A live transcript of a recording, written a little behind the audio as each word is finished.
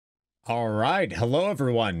All right, hello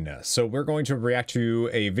everyone. So we're going to react to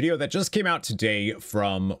a video that just came out today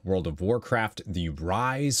from World of Warcraft, The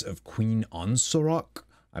Rise of Queen Ansurek.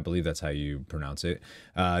 I believe that's how you pronounce it.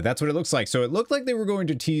 That's what it looks like. So it looked like they were going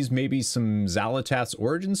to tease maybe some xal'atath's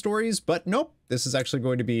origin stories, but nope. This is actually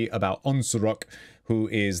going to be about Ansurek, who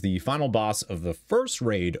is the final boss of the first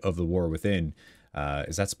raid of the War Within.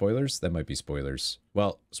 Is that spoilers? That might be spoilers.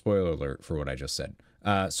 Well, spoiler alert for what I just said.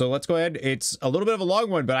 So let's go ahead. It's a little bit of a long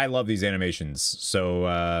one, but I love these animations, so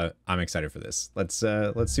I'm excited for this. Let's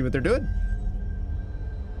see what they're doing.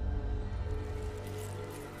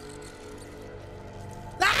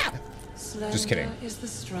 Ah! Just kidding. Slender is the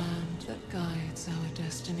strand that guides our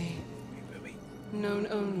destiny, known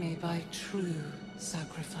only by true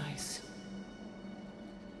sacrifice.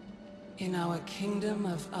 In our kingdom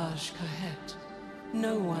of Azj-Kahet,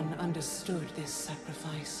 no one understood this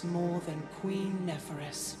sacrifice more than Queen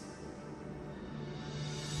Neferis,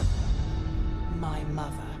 my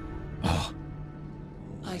mother. Oh.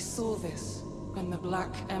 I saw this when the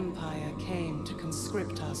Black Empire came to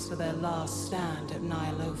conscript us for their last stand at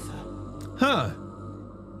Ny'alotha. Huh.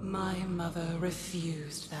 My mother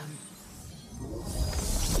refused them.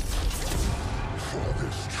 For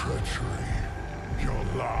this treachery, your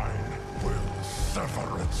line will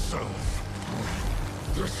sever itself.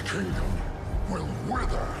 This kingdom will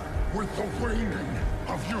wither with the waning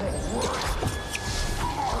of your worth.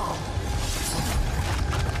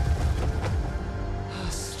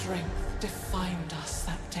 Her strength defined us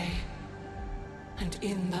that day. And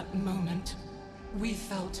in that moment, we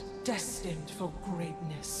felt destined for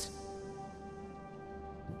greatness.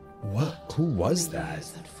 What? Who was In the that?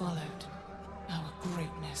 years that followed, our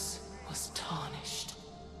greatness was tarnished.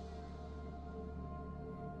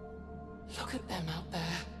 Look at them out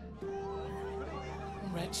there.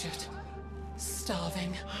 Wretched,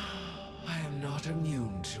 starving. I am not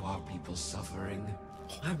immune to our people's suffering.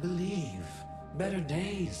 I believe better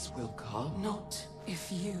days will come. Not if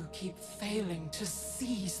you keep failing to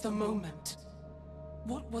seize the moment.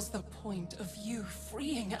 What was the point of you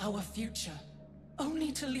freeing our future,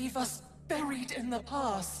 only to leave us buried in the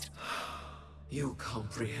past? You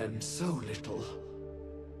comprehend so little.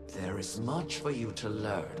 There is much for you to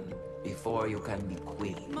learn before you can be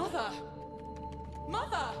queen. Mother!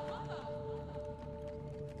 Mother!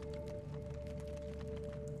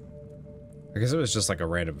 I guess it was just like a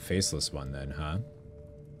random faceless one then, huh?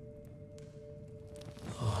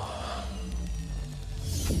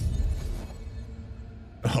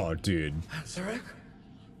 Oh, dude. Ansurek?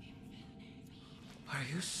 Are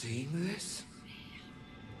you seeing this?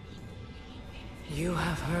 You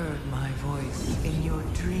have heard my voice in your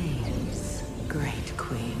dreams, great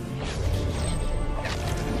queen.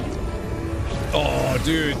 Oh,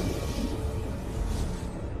 dude.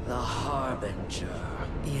 The Harbinger.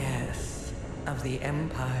 Yes, of the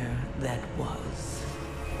empire that was.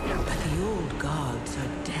 But the old gods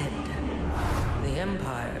are dead. The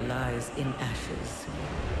empire lies in ashes,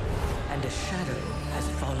 and a shadow has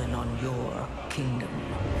fallen on your kingdom.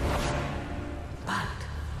 But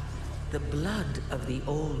the blood of the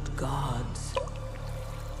old gods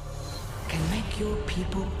can make your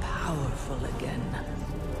people powerful again.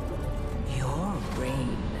 Your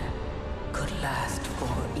reign could last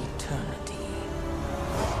for eternity.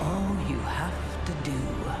 All you have to do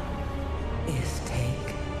is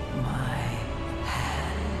take my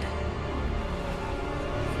hand.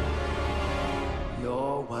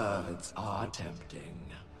 Your words are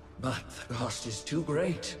tempting, but the cost is too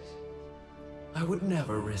great. I would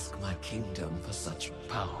never risk my kingdom for such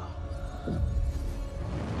power.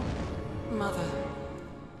 Mother,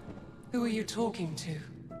 who are you talking to?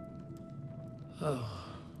 Oh,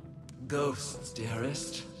 ghosts,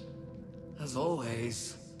 dearest. As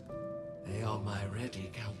always, they are my ready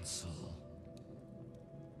counsel.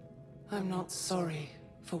 I'm not sorry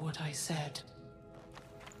for what I said.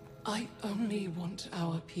 I only want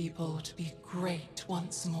our people to be great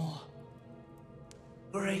once more.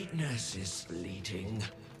 Greatness is fleeting.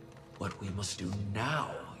 What we must do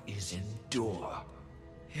now is endure.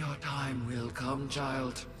 Your time will come,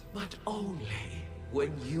 child, but only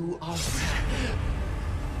when you are ready.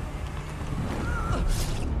 What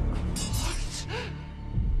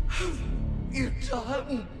have you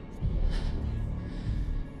done?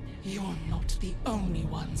 You're not the only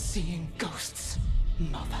one seeing ghosts,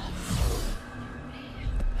 Mother.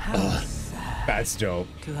 How sad That's dope.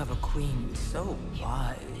 to have a queen so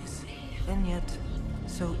wise, and yet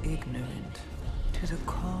so ignorant to the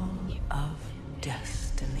call of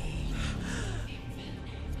destiny.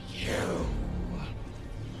 You.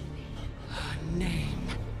 Her name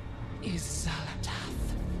is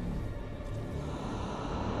xal'atath.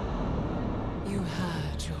 You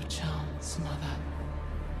had your chance, Mother.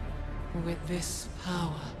 With this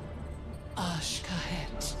power,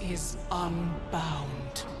 Azj-Kahet is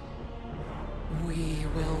unbound. We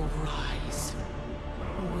will rise.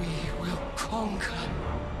 We will conquer.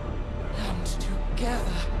 And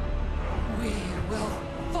together, we will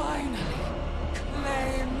finally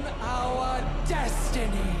claim our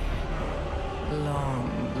destiny. Long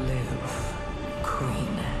live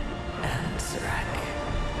Queen Ansurek.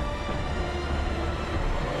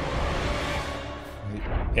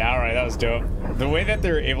 Yeah, alright, that was dope. The way that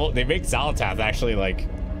they make xal'atath actually, like,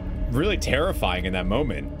 really terrifying in that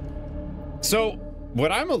moment. So,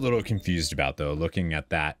 what I'm a little confused about, though, looking at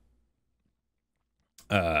that,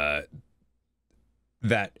 that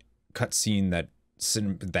cutscene, that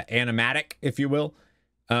animatic, if you will,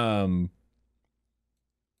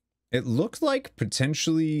 it looked like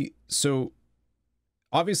potentially, so,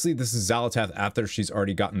 obviously this is xal'atath after she's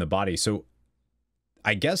already gotten the body, so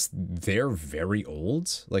I guess they're very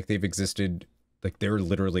old. Like, they've existed, like, they're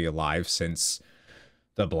literally alive since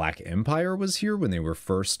the Black Empire was here, when they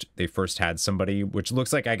first had somebody, which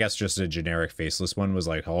looks like, I guess, just a generic faceless one, was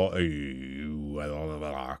like, oh,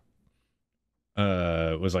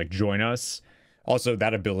 was like, join us. Also,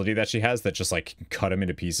 that ability that she has that just, like, cut him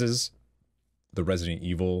into pieces. The Resident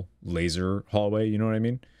Evil laser hallway, you know what I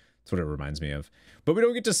mean? That's what it reminds me of. But we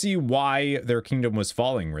don't get to see why their kingdom was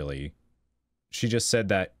falling, really. She just said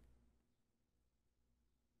that.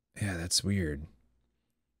 Yeah, that's weird.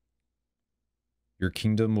 Your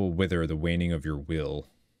kingdom will wither the waning of your will.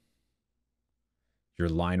 Your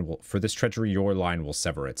line will, for this treachery, your line will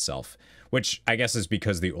sever itself. Which I guess is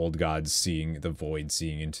because the old gods seeing the void,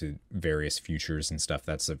 seeing into various futures and stuff.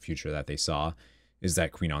 That's the future that they saw, is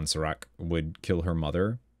that Queen Ansurek would kill her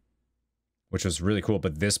mother. Which was really cool.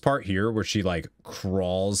 But this part here where she, like,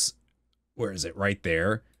 crawls, where is it? Right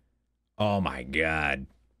there. Oh my god.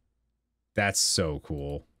 That's so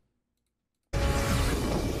cool.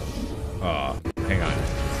 Oh, hang on.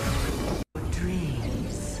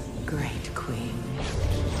 Dreams, great queen.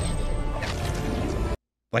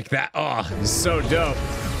 Like that. Oh, it's so dope.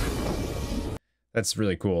 That's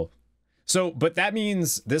really cool. So, but that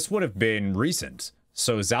means this would have been recent.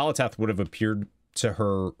 So xal'atath would have appeared to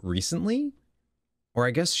her recently? Or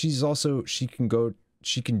I guess she's also, she can do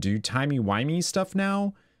timey-wimey stuff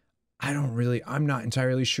now? I'm not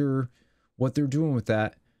entirely sure what they're doing with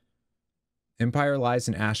that. Empire lies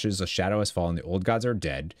in ashes, a shadow has fallen, the old gods are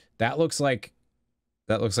dead. That looks like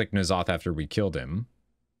N'Zoth after we killed him.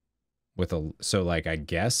 So like, I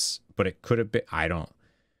guess, but it could have been,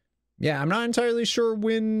 yeah, I'm not entirely sure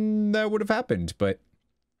when that would have happened, but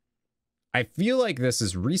I feel like this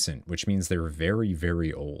is recent, which means they're very,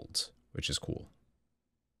 very old, which is cool.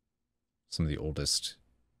 Some of the oldest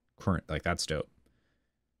current, like, that's dope.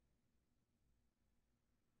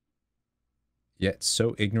 Yet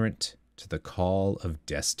so ignorant to the call of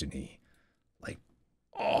destiny. Like,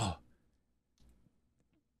 oh,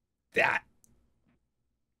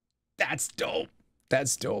 that's dope.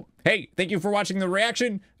 That's dope. Hey, thank you for watching the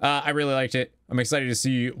reaction. I really liked it. I'm excited to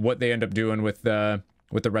see what they end up doing with the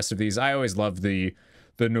rest of these. I always love the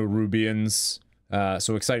Nerubians.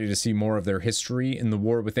 So excited to see more of their history in the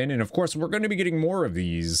War Within. And of course, we're going to be getting more of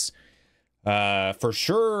these. For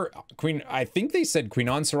sure, I think they said Queen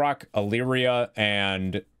Ansurek, Illyria,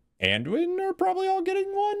 and Anduin are probably all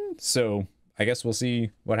getting one. So I guess we'll see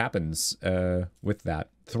what happens with that.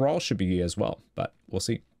 Thrall should be as well, but we'll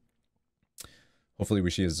see. Hopefully we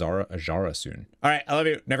see Azara soon. All right, I love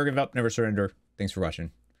you. Never give up, never surrender. Thanks for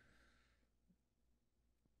watching.